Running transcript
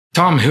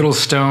Tom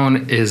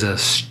Hiddleston is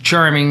as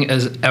charming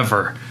as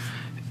ever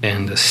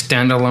in the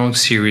standalone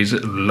series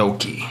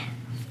Loki.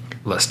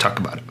 Let's talk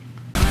about it.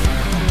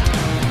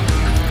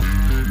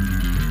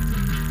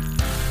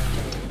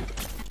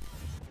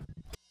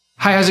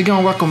 Hi, how's it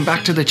going? Welcome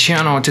back to the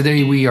channel.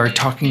 Today we are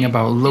talking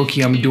about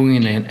Loki. I'm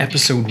doing an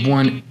episode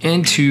 1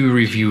 and 2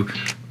 review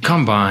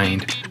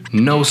combined.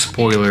 No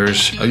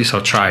spoilers, at least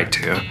I'll try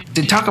to.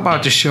 To talk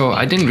about the show,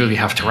 I didn't really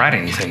have to write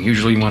anything.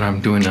 Usually when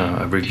I'm doing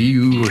a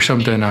review or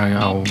something,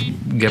 I'll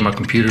get my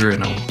computer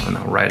and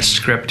I'll write a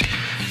script.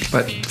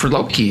 But for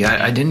Loki,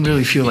 I didn't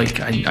really feel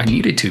like I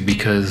needed to,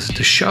 because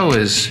the show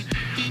is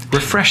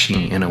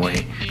refreshing in a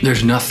way.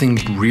 There's nothing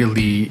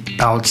really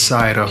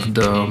outside of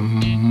the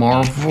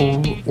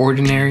Marvel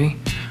ordinary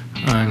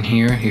on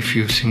here. If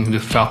you've seen the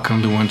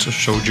Falcon, the Winter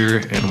Soldier,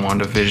 and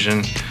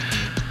WandaVision,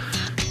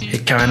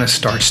 it kind of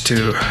starts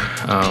to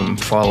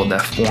follow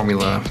that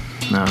formula.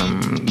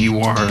 You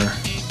are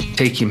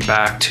taken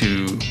back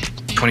to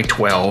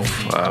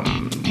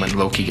 2012 when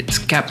Loki gets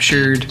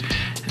captured.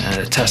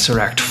 The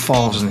Tesseract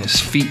falls on his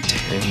feet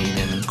and he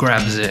then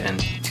grabs it and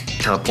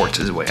teleports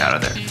his way out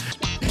of there.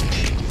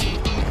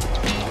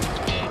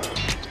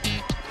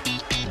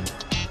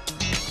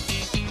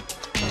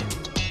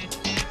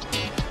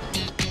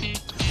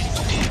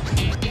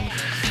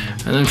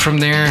 And then from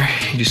there,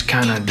 he just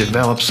kind of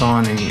develops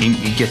on, and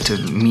you get to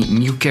meet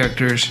new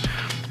characters.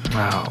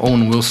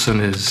 Owen Wilson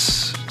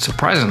is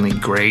surprisingly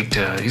great.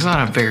 He's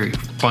not a very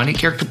funny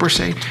character per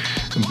se,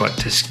 but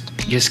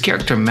his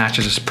character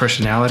matches his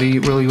personality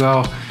really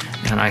well.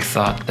 And I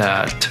thought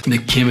that the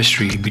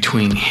chemistry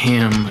between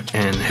him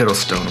and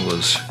Hiddleston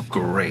was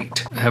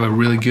great. I have a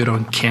really good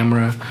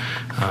on-camera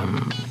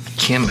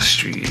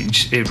chemistry.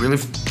 It really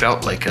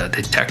felt like a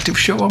detective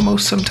show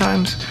almost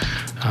sometimes.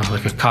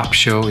 Like a cop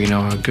show, you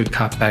know, a good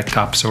cop, bad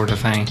cop sort of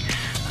thing,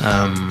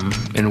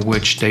 in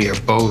which they are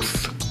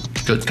both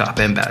good cop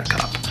and bad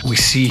cop. We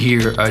see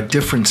here a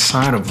different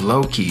side of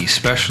Loki,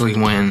 especially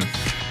when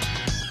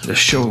the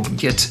show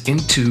gets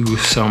into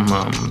some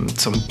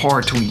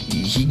part where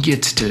he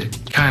gets to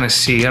kind of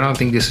see, I don't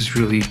think this is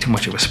really too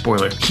much of a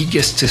spoiler, he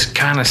gets to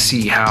kind of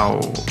see how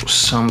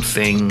some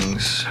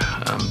things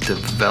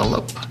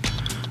develop.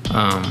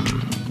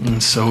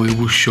 And so it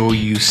will show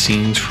you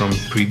scenes from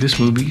previous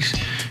movies.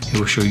 It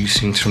will show you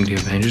scenes from the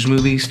Avengers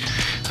movies,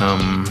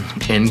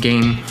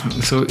 Endgame.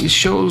 So it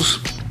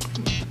shows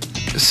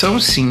some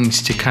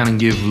scenes to kind of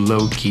give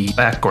Loki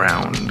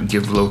background,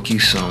 give Loki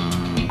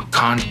some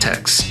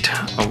context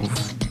of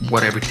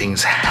what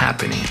everything's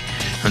happening.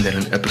 And then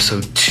in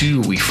episode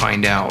 2, we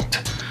find out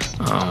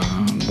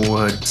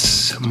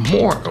what's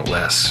more or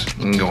less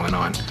going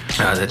on.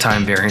 The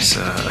Time Variance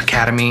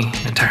Academy,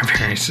 the Time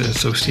Variance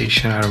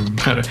Association,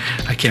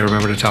 I can't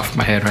remember the top of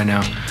my head right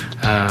now,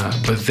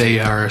 but they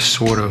are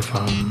sort of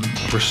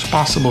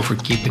responsible for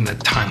keeping the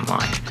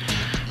timeline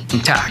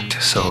intact.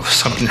 So if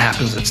something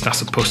happens that's not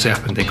supposed to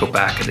happen, they go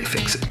back and they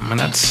fix it. And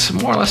that's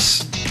more or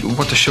less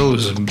what the show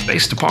is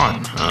based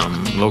upon.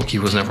 Loki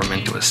was never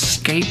meant to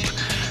escape,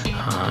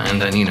 and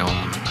then, you know,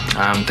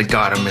 I'm the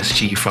god of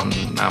mischief, I'm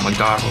a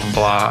god of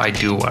blah, I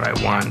do what I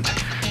want.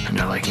 And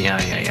they're like,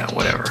 yeah,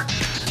 whatever.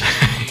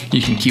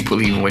 You can keep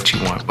believing what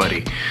you want,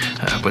 buddy.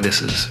 But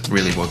this is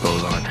really what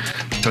goes on.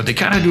 So they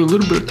kind of do a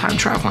little bit of time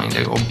traveling.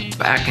 They go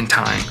back in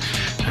time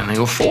and they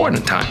go forward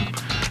in time.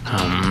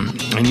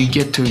 And you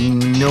get to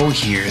know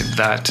here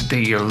that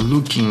they are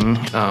looking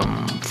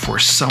for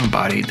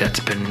somebody that's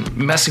been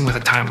messing with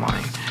the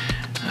timeline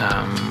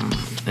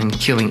and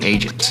killing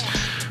agents.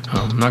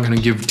 I'm not gonna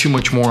give too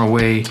much more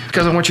away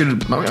because I want you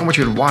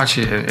to watch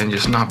it and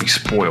just not be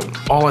spoiled.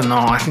 All in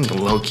all, I think the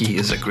Loki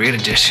is a great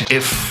addition.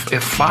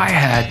 If I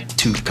had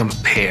to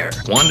compare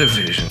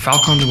WandaVision,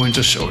 Falcon the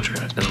Winter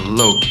Soldier, and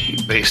Loki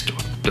based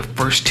on the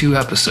first 2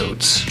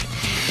 episodes,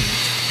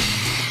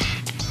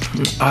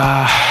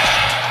 I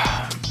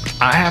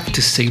have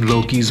to say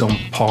Loki's on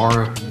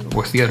par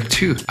with the other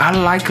 2. I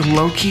like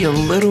Loki a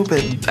little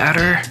bit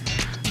better,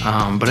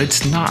 but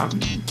it's not.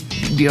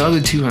 The other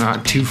 2 are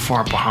not too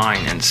far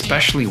behind, and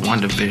especially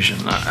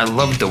WandaVision. I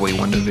love the way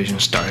WandaVision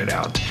started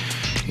out,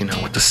 you know,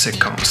 with the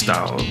sitcom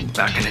style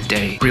back in the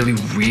day. Really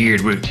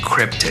weird, really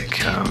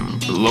cryptic.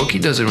 Loki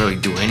doesn't really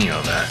do any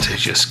of that.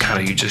 It's just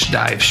kind of, you just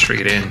dive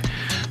straight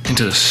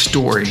into the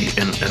story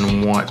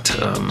and what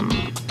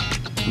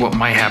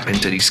might happen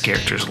to these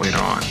characters later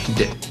on.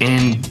 The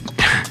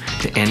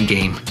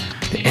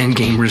end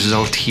game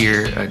result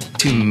here,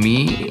 to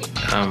me,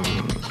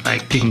 I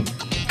can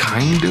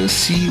kind of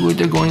see where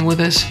they're going with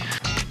this.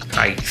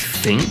 I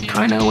think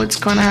I know what's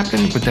going to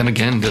happen, but then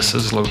again, this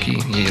is Loki.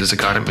 He is a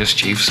god of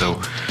mischief,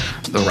 so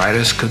the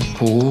writers could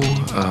pull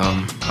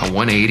a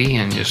 180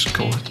 and just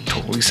go a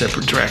totally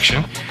separate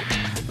direction.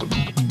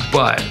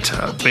 But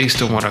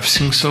based on what I've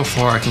seen so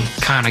far, I can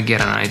kind of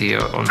get an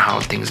idea on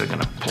how things are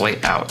going to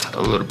play out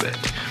a little bit.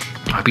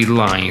 I'd be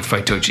lying if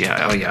I told you,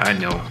 oh yeah, I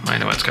know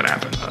what's going to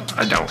happen.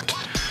 I don't.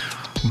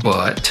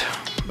 But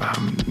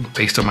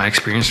based on my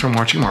experience from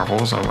watching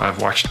Marvels,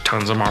 I've watched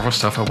tons of Marvel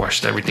stuff. I've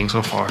watched everything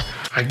so far.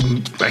 I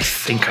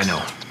think I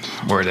know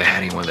where they're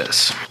heading with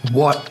this.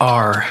 What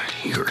are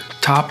your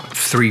top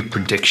 3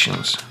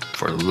 predictions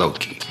for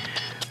Loki?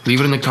 Leave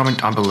it in the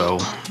comment down below.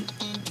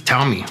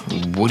 Tell me,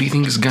 what do you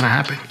think is gonna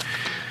happen?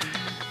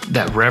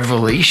 That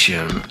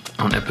revelation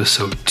on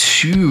episode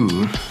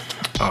 2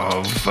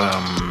 of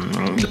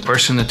the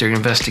person that they're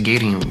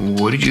investigating,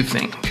 what did you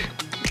think?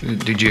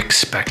 Did you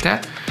expect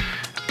that?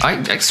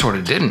 I sort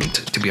of didn't,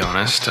 to be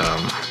honest.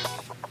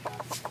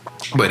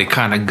 But it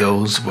kind of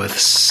goes with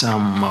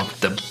some of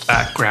the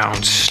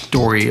background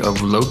story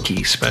of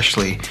Loki,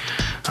 especially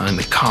in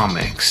the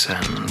comics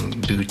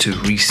and due to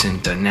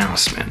recent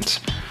announcements.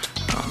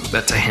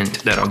 That's a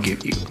hint that I'll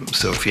give you.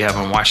 So if you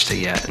haven't watched it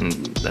yet, and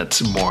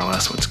that's more or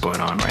less what's going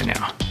on right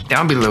now.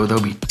 Down below,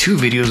 there'll be 2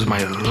 videos,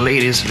 my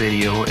latest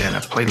video and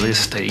a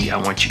playlist that I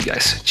want you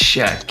guys to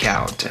check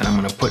out. And I'm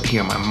gonna put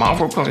here my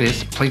Marvel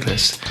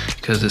playlist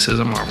because this is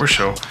a Marvel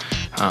show.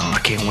 I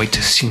can't wait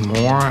to see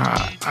more.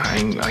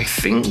 I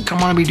think I'm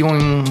gonna be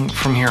doing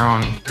from here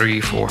on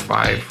 3, 4,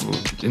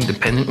 5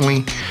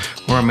 independently,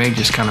 or I may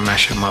just kind of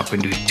mash them up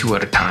and do 2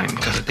 at a time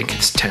because I think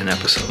it's 10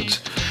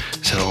 episodes.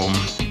 So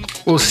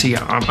we'll see.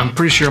 I'm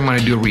pretty sure I'm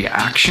gonna do a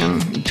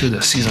reaction to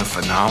the season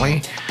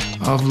finale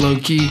of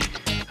Loki.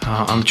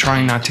 I'm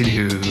trying not to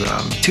do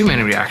too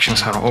many reactions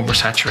so I don't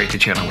oversaturate the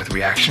channel with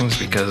reactions,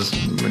 because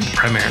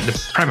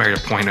the primary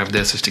point of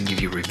this is to give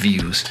you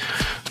reviews.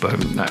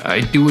 But I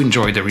do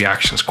enjoy the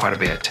reactions quite a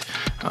bit.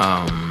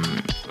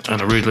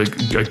 And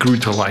I grew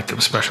to like them,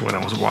 especially when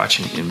I was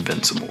watching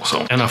Invincible.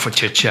 So enough of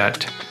chit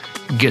chat.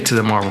 Get to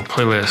the Marvel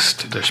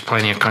playlist. There's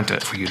plenty of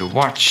content for you to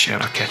watch,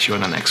 and I'll catch you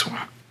on the next one.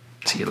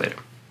 See you later.